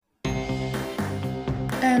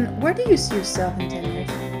And where do you see yourself in 10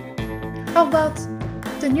 years? How about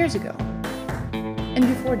 10 years ago? And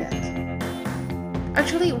before that?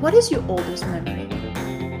 Actually, what is your oldest memory?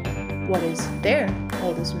 What is their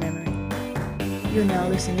oldest memory? You're now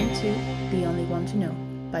listening to The Only One to Know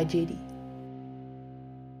by JD.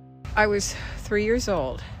 I was 3 years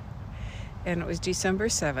old, and it was December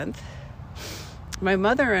 7th. My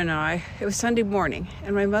mother and I, it was Sunday morning,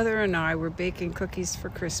 and my mother and I were baking cookies for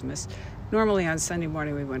Christmas. Normally on Sunday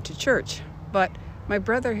morning we went to church, but my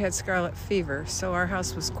brother had scarlet fever, so our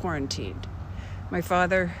house was quarantined. My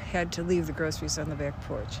father had to leave the groceries on the back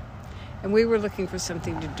porch, and we were looking for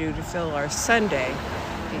something to do to fill our Sunday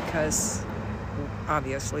because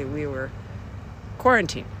obviously we were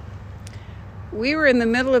quarantined. We were in the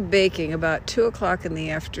middle of baking about 2 o'clock in the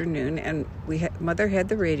afternoon, and Mother had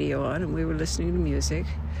the radio on, and we were listening to music,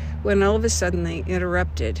 when all of a sudden they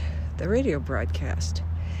interrupted the radio broadcast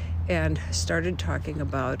and started talking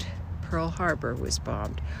about Pearl Harbor was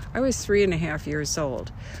bombed. I was 3.5 years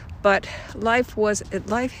old, but life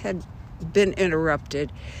had been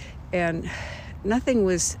interrupted, and nothing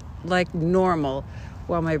was like normal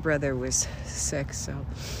while my brother was sick. So,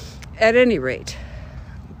 at any rate,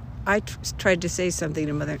 I tried to say something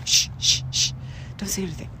to Mother. Shh, shh, shh, don't say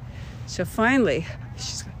anything. So finally,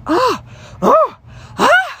 she's like,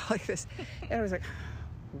 like this. And I was like,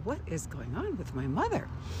 what is going on with my mother?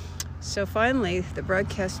 So finally, the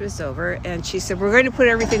broadcast was over, and she said, we're going to put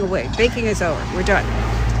everything away. Baking is over. We're done.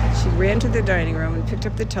 She ran to the dining room and picked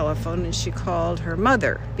up the telephone, and she called her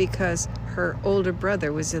mother because her older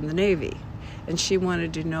brother was in the Navy. And she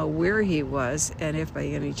wanted to know where he was and if by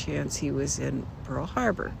any chance he was in Pearl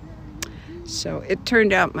Harbor. So it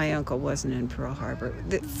turned out my uncle wasn't in Pearl Harbor.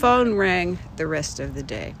 The phone rang the rest of the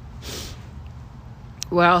day.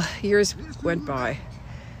 Well, years went by,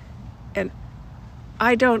 and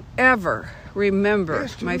I don't ever remember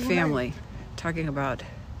my family talking about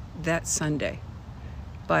that Sunday.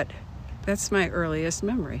 But that's my earliest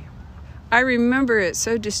memory. I remember it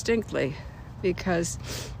so distinctly because,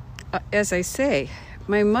 as I say,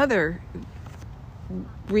 my mother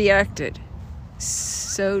reacted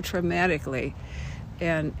so traumatically,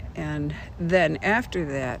 and then after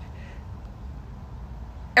that,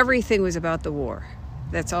 everything was about the war.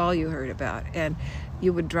 That's all you heard about. And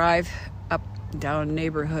you would drive up down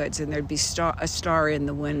neighborhoods, and there'd be a star in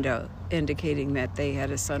the window indicating that they had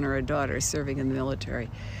a son or a daughter serving in the military.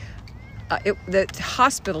 The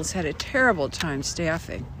hospitals had a terrible time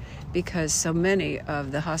staffing because so many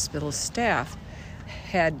of the hospital staff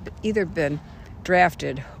had either been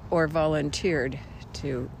drafted or volunteered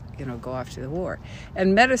to, go off to the war.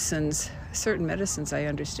 And certain medicines, I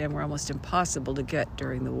understand, were almost impossible to get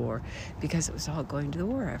during the war because it was all going to the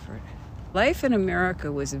war effort. Life in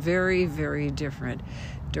America was very, very different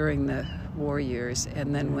during the war years.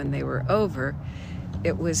 And then when they were over,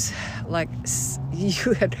 it was like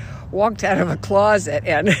you had walked out of a closet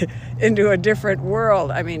and into a different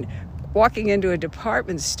world. I mean, walking into a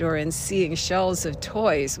department store and seeing shelves of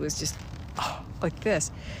toys was just like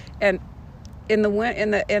this. And in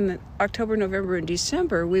the October, November, and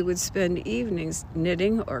December, we would spend evenings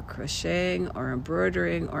knitting or crocheting or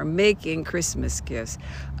embroidering or making Christmas gifts.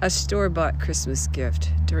 A store-bought Christmas gift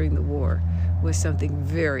during the war was something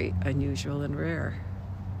very unusual and rare.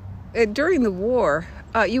 During the war,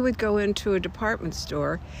 you would go into a department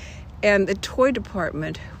store, and the toy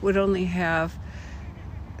department would only have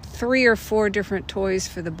 3 or 4 different toys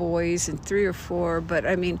for the boys and 3 or 4, but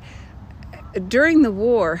I mean, during the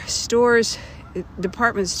war,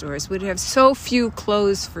 department stores would have so few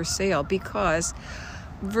clothes for sale because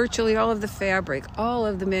virtually all of the fabric, all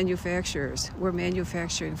of the manufacturers were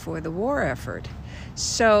manufacturing for the war effort.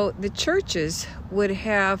 So the churches would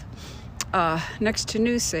have next to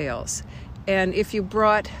new sales. And if you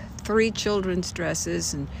brought 3 children's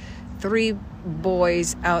dresses and 3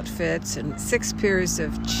 boys' outfits and 6 pairs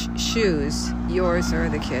of shoes, yours or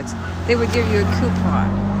the kids, they would give you a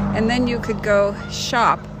coupon. And then you could go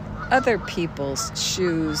shop other people's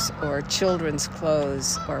shoes or children's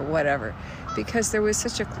clothes or whatever, because there was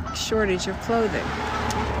such a shortage of clothing.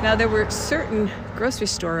 Now, there were certain grocery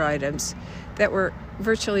store items that were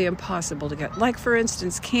virtually impossible to get, like, for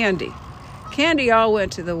instance, candy. Candy all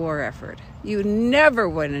went to the war effort. You never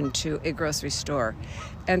went into a grocery store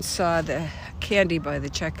and saw the candy by the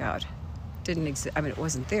checkout. Didn't exist. I mean, it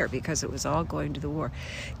wasn't there because it was all going to the war.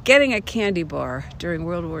 Getting a candy bar during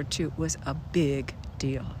World War II was a big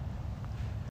deal.